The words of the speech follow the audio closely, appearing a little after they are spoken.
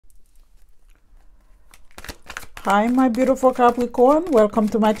Hi, my beautiful Capricorn. Welcome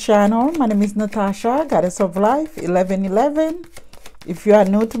to my channel. My name is Natasha, Goddess of Life 1111. If you are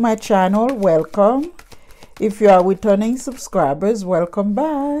new to my channel, welcome. If you are returning subscribers, welcome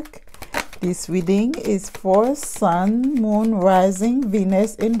back. This reading is for Sun, Moon, Rising,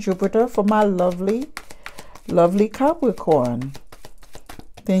 Venus, and Jupiter for my lovely Capricorn.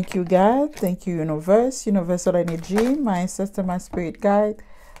 Thank you, God. Thank you, Universe, Universal Energy, my ancestor, my spirit guide,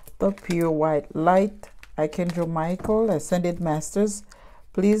 the pure white light. Archangel Michael, Ascended Masters,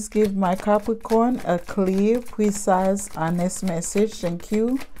 please give my Capricorn a clear, precise, honest message. Thank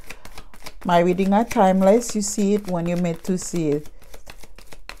you. My reading are timeless. You see it when you're meant to see it.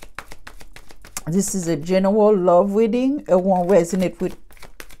 This is a general love reading. It won't resonate with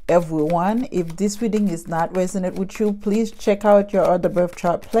everyone. If this reading is not resonate with you, please check out your other birth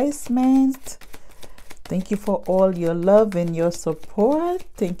chart placement. Thank you for all your love and your support.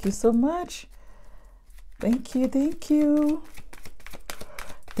 Thank you so much. Thank you, thank you.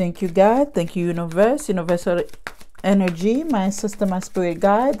 Thank you, God. Thank you, Universe, Universal Energy, my sister, my spirit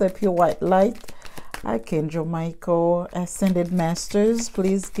guide, the pure white light, Archangel Michael, Ascended Masters.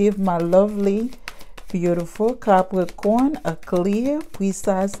 Please give my lovely, beautiful Capricorn a clear,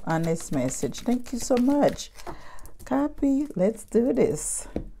 precise, honest message. Thank you so much. Copy. Let's do this.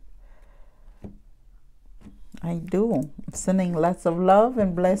 I do. I'm sending lots of love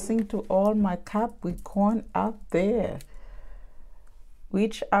and blessing to all my Capricorn out there.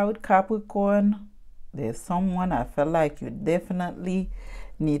 Reach out, Capricorn. There's someone I feel like you definitely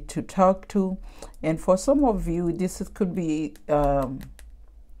need to talk to. And for some of you, could be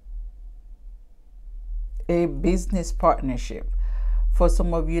a business partnership. For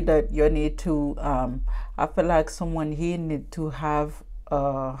some of you that you need to, I feel like someone here need to have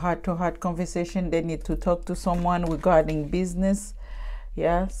heart-to-heart conversation. They need to talk to someone regarding business.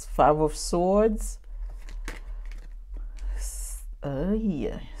 Yes, Five of Swords.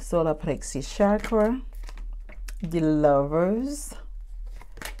 Yeah, solar plexus chakra, the Lovers,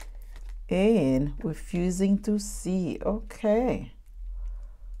 and refusing to see. Okay.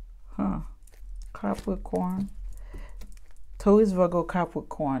 Capricorn. Taurus, Virgo,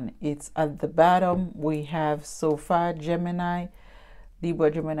 Capricorn. It's at the bottom. We have so far Gemini,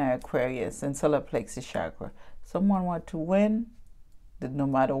 Libra, Gemini, Aquarius, and solar plexus chakra. Someone want to win. No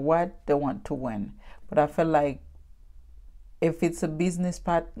matter what, they want to win. But I feel like if it's a business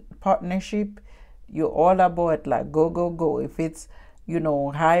partnership, you're all about like go, go, go. If it's,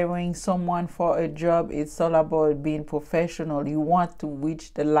 hiring someone for a job, it's all about being professional. You want to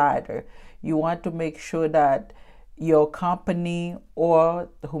reach the ladder. You want to make sure that your company or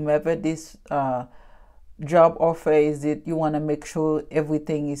whomever this job offer is, it you want to make sure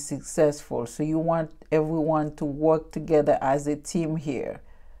everything is successful. So you want everyone to work together as a team here.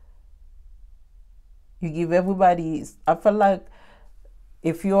 You give everybody, I feel like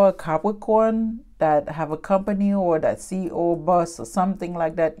if you're a Capricorn that have a company or that CEO, boss or something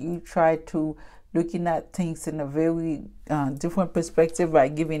like that, you try to looking at things in a very different perspective by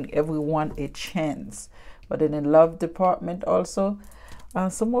giving everyone a chance. But in the love department also,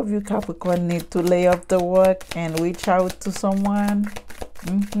 some of you Capricorn need to lay off the work and reach out to someone.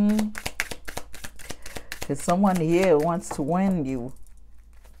 Because someone here wants to win you.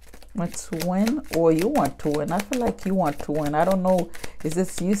 Wants to win, or you want to win. I feel like you want to win. I don't know. Is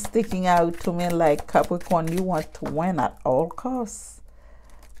this you sticking out to me like Capricorn? You want to win at all costs.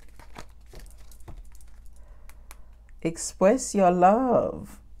 Express your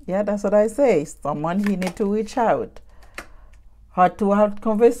love. Yeah, that's what I say. Someone he need to reach out. Heart-to-heart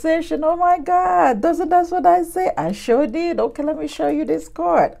conversation. Oh my God. That's what I say. I sure did. Okay, let me show you this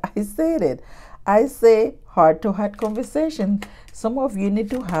card. I said it. I say heart-to-heart conversation. Some of you need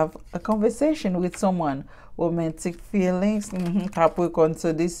to have a conversation with someone. Romantic feelings. Capricorn,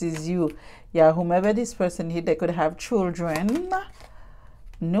 so this is you. Yeah, whomever this person here, they could have children.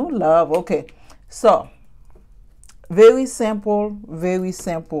 New love. Okay, so very simple, very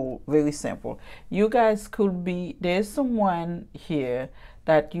simple, very simple. You guys could be, there's someone here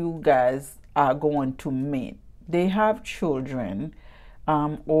that you guys are going to meet. They have children,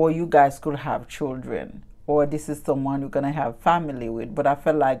 or you guys could have children, or this is someone you're gonna have family with. But I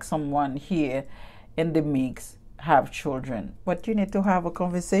feel like someone here in the mix have children. But you need to have a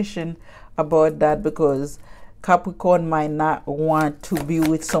conversation about that, because Capricorn might not want to be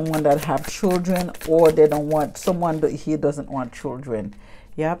with someone that have children, or they don't want someone that he doesn't want children.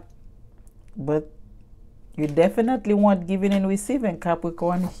 Yep. But you definitely want giving and receiving,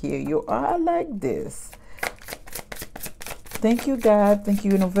 Capricorn. Here you are like this. Thank you, God. Thank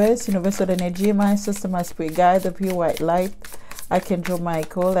you, Universe, Universal Energy, my sister, my spirit guide, the pure white light, Archangel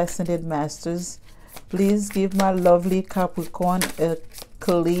Michael, Ascended Masters. Please give my lovely Capricorn a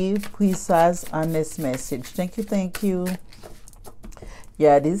clear, precise, honest message. Thank you, thank you.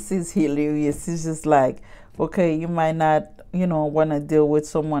 Yeah, this is hilarious. It's just like, okay, you might not, want to deal with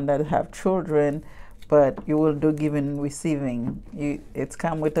someone that have children, but you will do giving and receiving. It's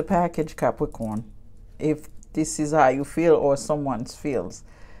come with the package, Capricorn. If this is how you feel or someone feels,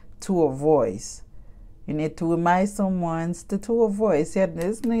 to a voice. You need to remind someone to a voice. Yeah,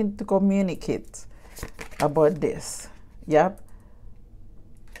 there's need to communicate about this. Yep.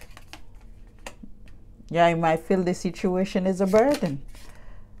 Yeah, you might feel the situation is a burden,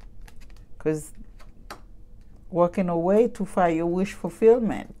 because working away to find your wish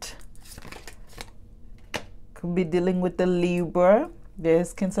fulfillment. Could be dealing with the Libra.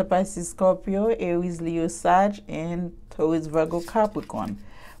 There's Cancer, Pisces, Scorpio, Aries, Leo, Sag, and Taurus, Virgo, Capricorn.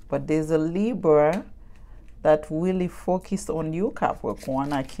 But there's a Libra that really focused on you,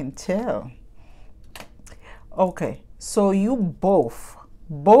 Capricorn, I can tell. Okay, so you both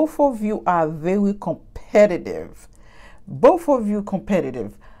of you are very competitive. Both of you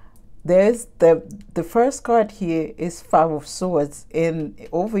competitive. There's the first card here is Five of Swords, and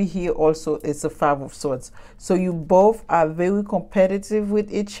over here also it's a Five of Swords. So you both are very competitive with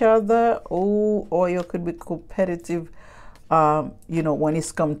each other. Or you could be competitive, when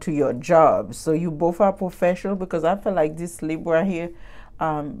it's come to your job. So you both are professional, because I feel like this Libra here,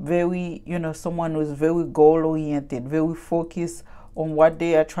 very, someone who's very goal oriented, very focused on what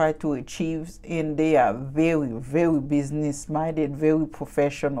they are trying to achieve, and they are very, very business minded, very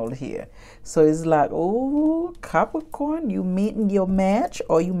professional here. So it's like, oh, Capricorn, you meeting your match,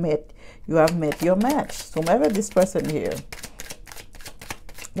 or you have met your match. So maybe this person here,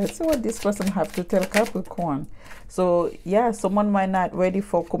 let's see what this person have to tell Capricorn. So yeah, someone might not ready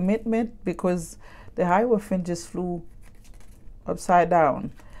for commitment, because the Hierophant just flew upside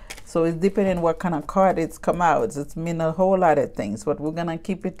down. So it's depending what kind of card it's come out. It's mean a whole lot of things, but we're gonna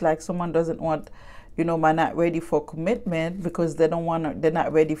keep it like someone doesn't want, might not ready for commitment, because they're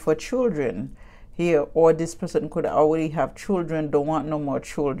not ready for children here, or this person could already have children, don't want no more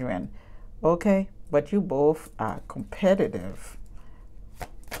children. Okay, but you both are competitive.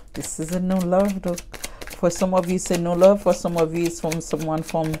 This is a new love, though. For some of you, it's a new love. For some of you, it's from someone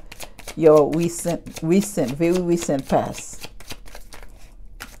from your very recent past.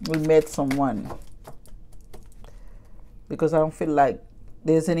 We met someone, because I don't feel like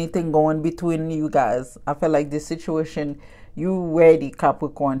there's anything going between you guys. I feel like this situation, you ready,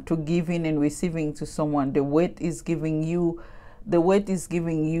 Capricorn, to giving and receiving to someone. The weight is giving you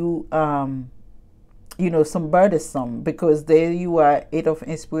some burdensome, because there you are, Eight of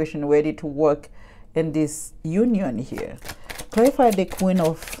Inspiration, ready to work in this union here. Clarify the Queen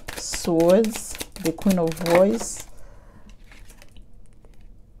of Swords, the Queen of Voice.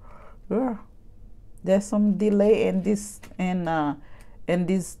 Yeah. There's some delay in this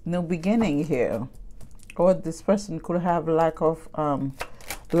new beginning here, or this person could have lack of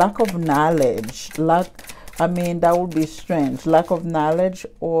knowledge. That would be strange. Lack of knowledge,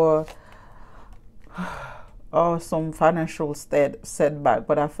 or some financial setback.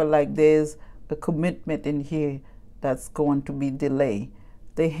 But I feel like there's a commitment in here that's going to be delayed.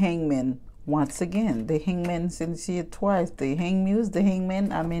 The Hangman, once again, the Hangman, since here twice. The Hangmuse, the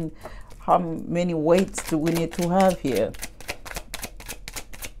Hangman. How many weights do we need to have here?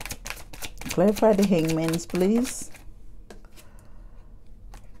 Clarify the Hangmans, please.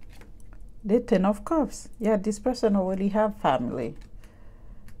 The Ten of Cups. Yeah, this person already have family.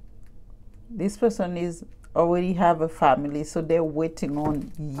 This person is already have a family, so they're waiting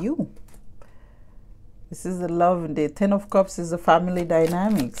on you. This is a love. The Ten of Cups is a family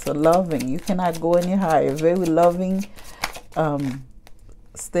dynamics, a loving. You cannot go any higher. Very loving,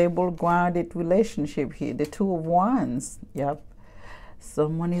 stable, grounded relationship here. The Two of Wands. Yep.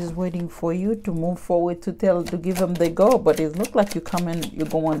 Someone is waiting for you to move forward, to give them the go, but it looks like you're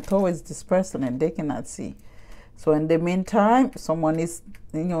going towards this person and they cannot see. So in the meantime, someone is,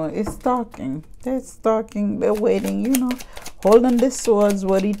 is stalking. They're stalking, they're waiting, holding the swords,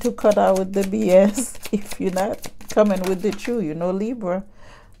 ready to cut out with the BS if you're not coming with the truth, Libra.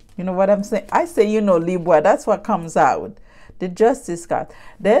 You know what I'm saying? I say, Libra, that's what comes out. The Justice card.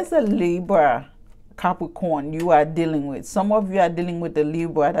 There's a Libra, Capricorn, you are dealing with. Some of you are dealing with the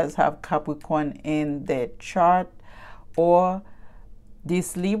Libra that have Capricorn in their chart, or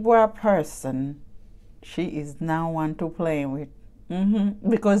this Libra person, she is now one to play with.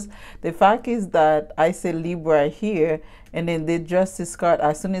 Because the fact is that I say Libra here, and then the Justice card,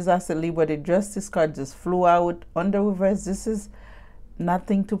 as soon as I say Libra, the Justice card just flew out on the reverse. This is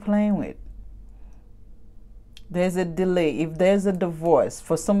nothing to play with. There's a delay. If there's a divorce,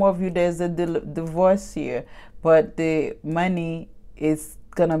 for some of you, there's a divorce here, but the money is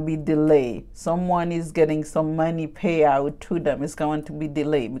gonna be delayed. Someone is getting some money payout to them. It's going to be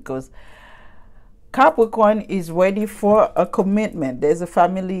delayed because Capricorn is ready for a commitment. There's a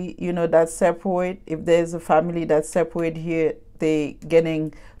family, you know, that's separate. If there's a family that's separate here, they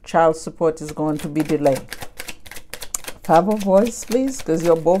getting child support is going to be delayed. Have a voice, please, because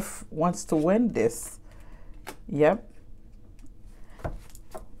you both wants to win this. Yep.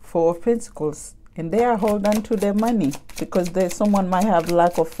 Four of Pentacles. And they are holding to their money because someone might have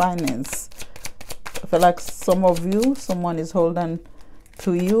lack of finance. I feel like some of you, someone is holding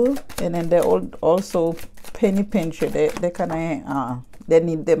to you, and then they're also penny pincher. They kind of they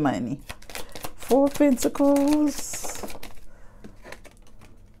need the money. Four of Pentacles.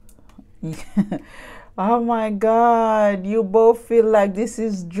 Oh my God, you both feel like this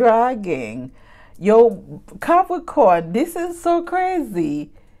is dragging. Yo, Capricorn, this is so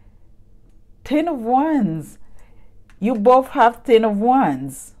crazy. 10 of Wands. You both have 10 of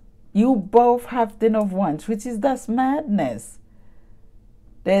Wands. You both have 10 of Wands, which is that's madness.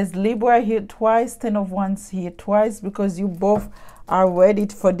 There's Libra here twice, 10 of Wands here twice, because you both are ready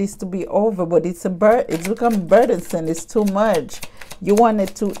for this to be over, but it's become burdensome. It's too much. You want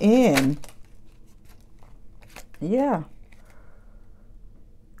it to end. Yeah.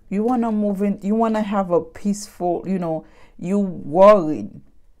 You want to move in. You want to have a peaceful, you know, you worried.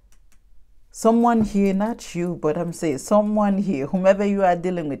 Someone here, not you, but I'm saying someone here, whomever you are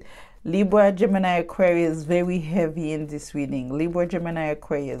dealing with. Libra, Gemini, Aquarius, very heavy in this reading. Libra, Gemini,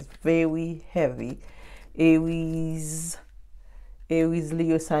 Aquarius, very heavy. Aries,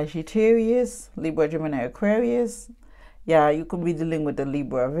 Leo, Sagittarius, Libra, Gemini, Aquarius. Yeah, you could be dealing with the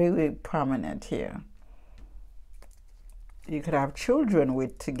Libra, very prominent here. You could have children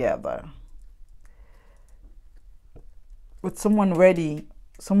with together. With someone ready.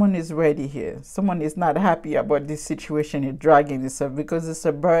 Someone is ready here. Someone is not happy about this situation. It's dragging this up because it's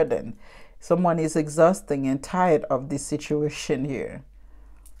a burden. Someone is exhausting and tired of this situation here.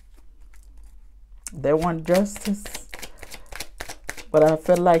 They want justice. But I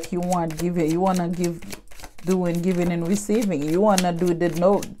feel like you want giving. You want to give, doing giving and receiving. You want to do the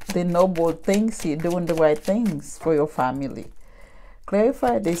noble things here, doing the right things for your family.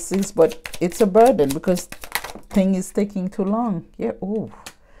 Clarify this is, but it's a burden because thing is taking too long. Yeah. Oh,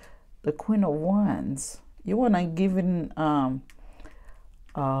 the Queen of Wands. You want to give in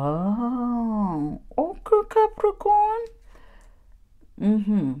okay, Capricorn.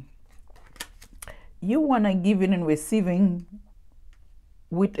 You want to give in and receiving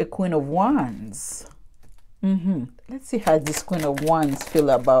with a Queen of Wands. Let's see how this Queen of Wands feel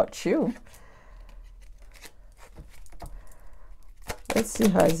about you. Let's see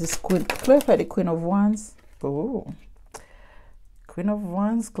how this Queen, clarify the Queen of Wands. Oh, Queen of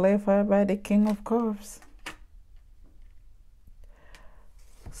Wands clarified by the King of Cups.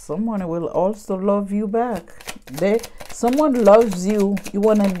 Someone will also love you back. Someone loves you. You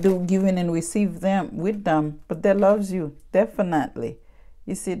want to do giving and receive them with them, but they loves you definitely.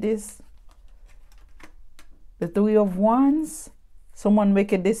 You see this? The Three of Wands. Someone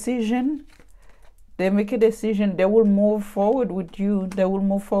make a decision. They make a decision. They will move forward with you. They will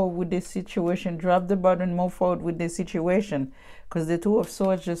move forward with this situation. Drop the burden, move forward with this situation. Because the Two of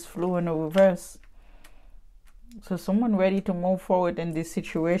Swords just flew in the reverse. So someone ready to move forward in this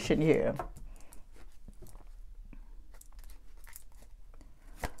situation here.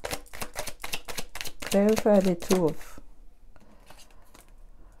 Clarify the Two of...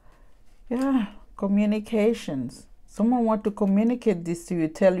 Yeah, communications. Someone want to communicate this to you,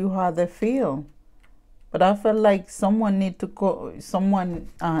 tell you how they feel. But I feel like someone need to go,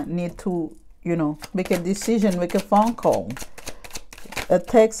 need to, you know, make a decision, make a phone call. A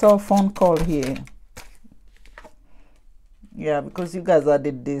text or phone call here. Yeah, because you guys are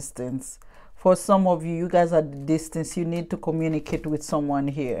the distance. For some of you, you guys are the distance. You need to communicate with someone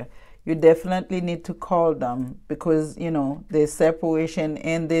here. You definitely need to call them because, you know, there's separation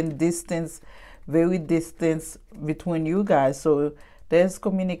and then distance, very distance between you guys. So there's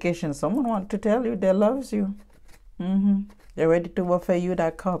communication. Someone wants to tell you they loves you. They're ready to offer you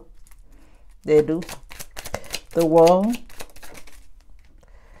that cup. They do. The Wall.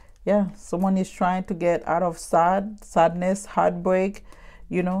 Yeah, someone is trying to get out of sadness, heartbreak,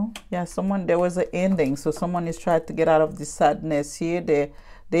 you know. Yeah, there was an ending. So someone is trying to get out of this sadness here.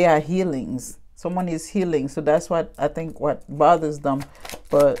 They are healings. Someone is healing. So that's what I think what bothers them.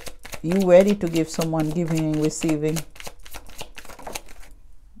 But you ready to give someone giving and receiving.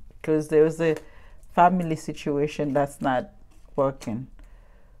 Because there was a family situation that's not working.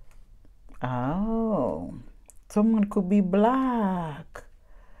 Oh, Someone could be black.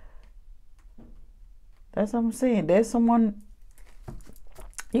 That's what I'm saying. There's someone,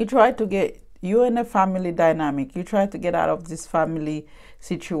 you try to get, you're in a family dynamic. You try to get out of this family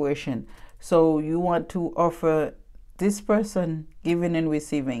situation. So you want to offer this person giving and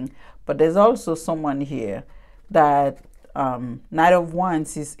receiving. But there's also someone here that Knight of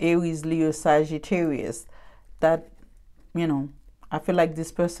Wands is Aries, Leo, Sagittarius. That, you know, I feel like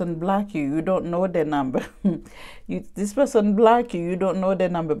this person block you. You don't know their number. This person block you. You don't know their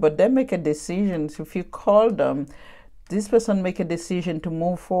number. But they make a decision. So if you call them, this person make a decision to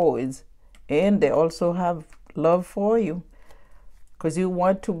move forwards. And they also have love for you. Because you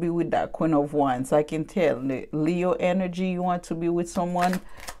want to be with that Queen of Wands. I can tell. The Leo energy, you want to be with someone.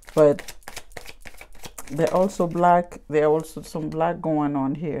 But they're also black. There are also some black going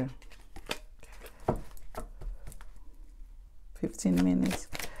on here. 15 minutes.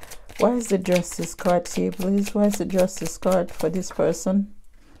 Why is the Justice card here, please? Why is the Justice card for this person?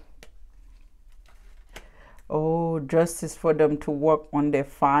 Oh, justice for them to work on their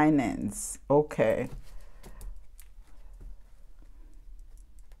finance. Okay.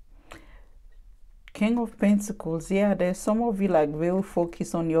 King of Pentacles. Yeah, there's some of you like very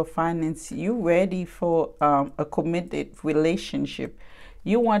focused on your finance. You ready for a committed relationship.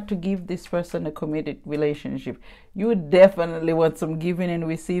 You want to give this person a committed relationship. You definitely want some giving and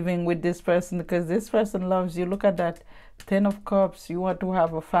receiving with this person because this person loves you. Look at that 10 of Cups. You want to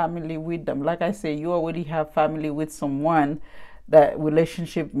have a family with them. Like I say, you already have family with someone. That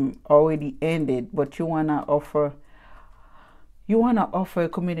relationship already ended, but you want to offer a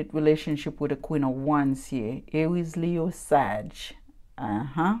committed relationship with a Queen of Wands here. Aries, Leo, Sag.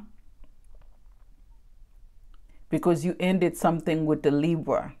 Because you ended something with the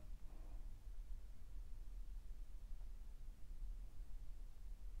Libra.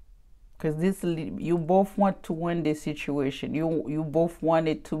 Because this, you both want to win this situation. You both want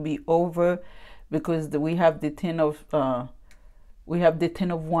it to be over, because we have the 10 of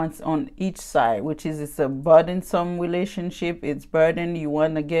Wands on each side, which is it's a burdensome relationship. It's burden. You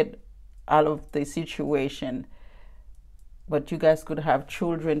want to get out of the situation, but you guys could have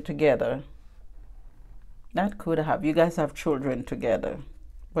children together. That could have. You guys have children together.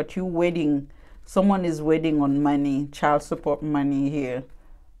 But you waiting. Someone is waiting on money. Child support money here.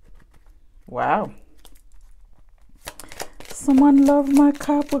 Wow. Someone love my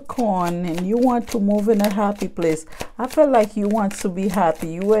Capricorn. And you want to move in a happy place. I feel like you want to be happy.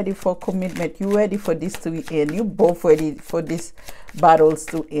 You ready for commitment. You ready for this to end. You both ready for these battles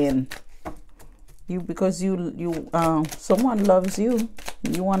to end. Because someone loves you.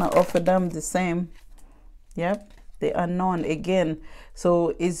 You want to offer them the same. Yep, the unknown again.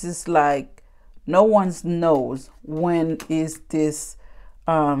 So it's just like no one knows when is this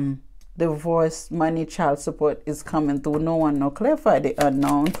divorce, money, child support is coming through. No one knows. Clarify the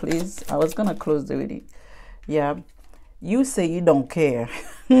unknown, please. I was gonna close the reading. Yeah, you say you don't care.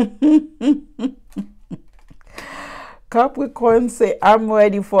 Capricorn say, I'm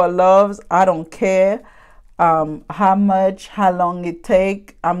ready for loves. I don't care how much, how long it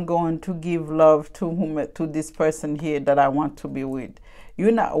take. I'm going to give love to this person here that I want to be with.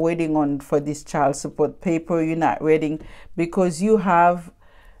 You're not waiting for this child support paper. You're not waiting because you have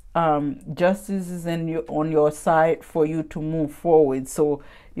justices on your side for you to move forward. So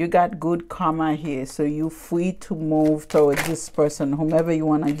you got good karma here. So you're free to move towards this person, whomever you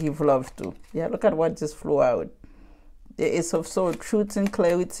want to give love to. Yeah, look at what just flew out. There is also truth and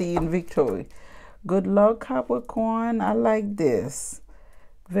clarity and victory. Good luck, Capricorn. I like this.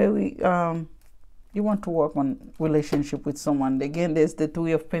 Very, you want to work on relationship with someone. Again, there's the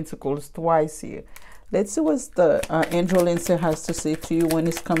Three of Pentacles twice here. Let's see what the angel answer has to say to you when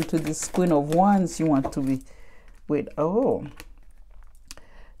it's come to this Queen of Wands you want to be with. Oh,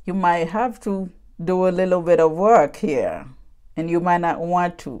 you might have to do a little bit of work here. And you might not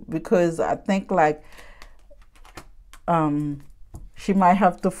want to, because I think like she might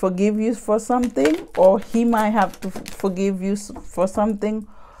have to forgive you for something, or he might have to forgive you for something,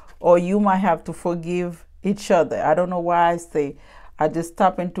 or you might have to forgive each other. I don't know why I just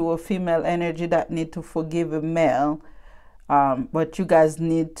tap into a female energy that need to forgive a male, but you guys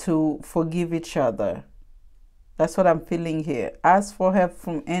need to forgive each other. That's what I'm feeling here. Ask for help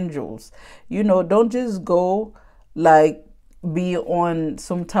from angels. You know, don't just go like be on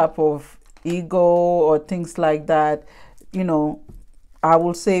some type of ego or things like that. You know, I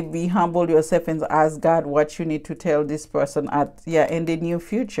will say be humble yourself and ask God what you need to tell this person in the near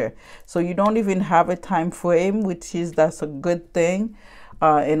future. So you don't even have a time frame, that's a good thing.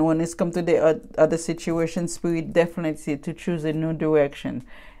 And when it's come to the other situation, Spirit definitely to choose a new direction,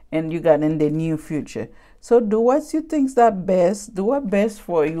 and you got in the near future. So do what you think's that best. Do what best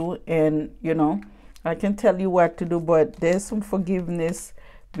for you, and I can tell you what to do, but there's some forgiveness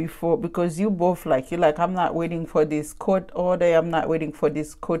before, because you both like, I'm not waiting for this court order. I'm not waiting for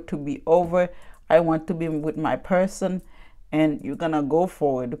this court to be over. I want to be with my person, and you're gonna go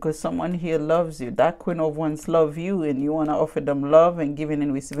for it because someone here loves you. That Queen of Wands love you, and you want to offer them love and giving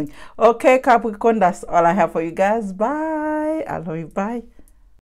and receiving. Okay, Capricorn, that's all I have for you guys. Bye. I love you. Bye.